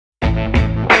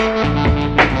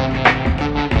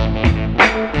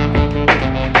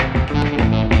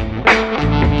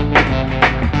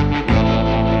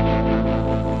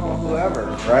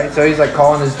right? So he's like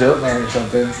calling his dope man or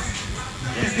something.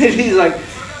 And he's like,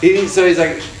 he's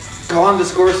like calling to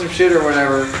score some shit or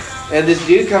whatever. And this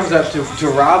dude comes up to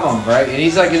rob him, right? And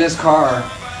he's like in his car.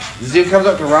 This dude comes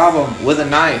up to rob him with a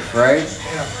knife, right?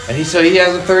 Yeah. And he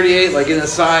has a 38 like in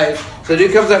his side. So the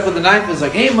dude comes up with a knife and is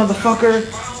like, hey motherfucker,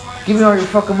 give me all your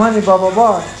fucking money, blah blah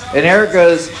blah. And Eric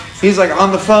goes, he's like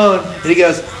on the phone and he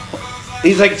goes,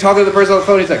 he's like talking to the person on the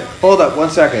phone, he's like, hold up 1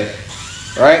 second.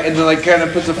 Right? And then like kind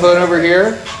of puts the phone over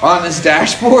here on this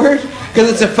dashboard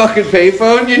because it's a fucking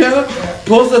payphone, you know?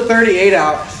 Pulls the 38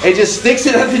 out and just sticks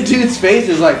it at the dude's face.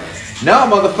 Is like, no,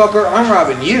 motherfucker, I'm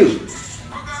robbing you.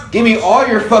 Give me all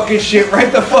your fucking shit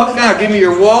right the fuck now. Give me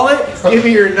your wallet, give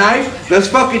me your knife, those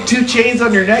fucking 2 chains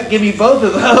on your neck, give me both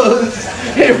of those.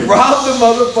 And rob the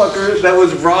motherfucker that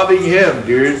was robbing him,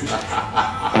 dude.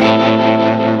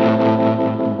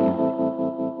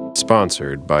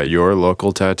 Sponsored by your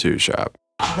local tattoo shop.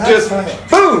 Just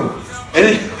boom! And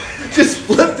it just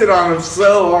flipped it on him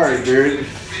so hard, dude.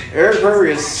 Eric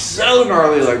Murray is so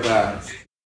gnarly like that.